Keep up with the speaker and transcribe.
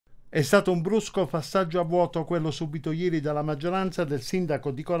È stato un brusco passaggio a vuoto quello subito ieri dalla maggioranza del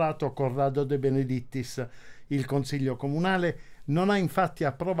sindaco di Corato Corrado de Benedittis. Il Consiglio Comunale non ha infatti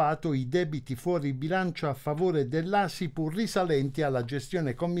approvato i debiti fuori bilancio a favore dell'ASI pur risalenti alla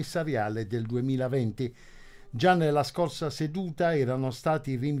gestione commissariale del 2020. Già nella scorsa seduta erano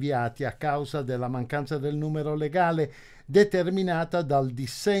stati rinviati a causa della mancanza del numero legale determinata dal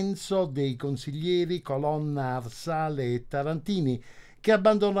dissenso dei consiglieri Colonna, Arsale e Tarantini, che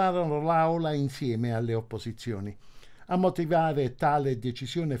abbandonarono l'Aula insieme alle opposizioni. A motivare tale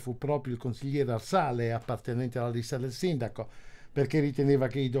decisione fu proprio il consigliere Arsale, appartenente alla lista del sindaco, perché riteneva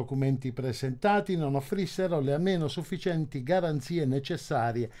che i documenti presentati non offrissero le almeno sufficienti garanzie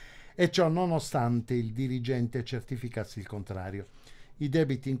necessarie, e ciò nonostante il dirigente certificassi il contrario. I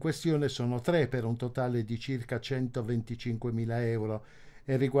debiti in questione sono tre per un totale di circa 125.000 euro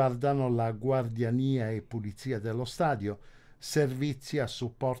e riguardano la guardiania e pulizia dello stadio, servizi a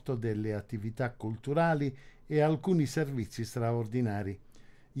supporto delle attività culturali e alcuni servizi straordinari.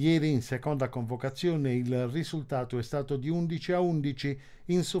 Ieri in seconda convocazione il risultato è stato di 11-11,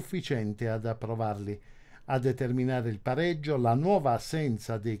 insufficiente ad approvarli. A determinare il pareggio la nuova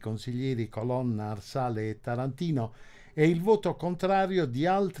assenza dei consiglieri Colonna, Arsale e Tarantino e il voto contrario di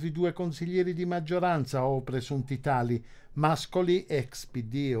altri due consiglieri di maggioranza o presunti tali, Mascoli, ex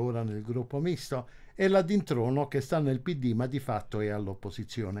PD ora nel gruppo misto, e la Dintrono che sta nel PD ma di fatto è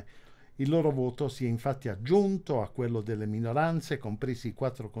all'opposizione. Il loro voto si è infatti aggiunto a quello delle minoranze, compresi i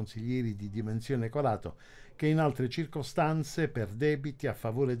 4 consiglieri di dimensione Corato, che in altre circostanze, per debiti a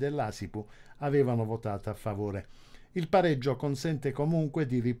favore dell'Asipu, avevano votato a favore. Il pareggio consente comunque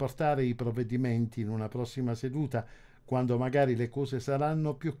di riportare i provvedimenti in una prossima seduta, quando magari le cose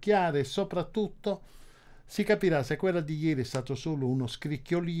saranno più chiare e soprattutto si capirà se quella di ieri è stato solo uno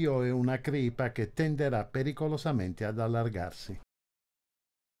scricchiolio e una crepa che tenderà pericolosamente ad allargarsi.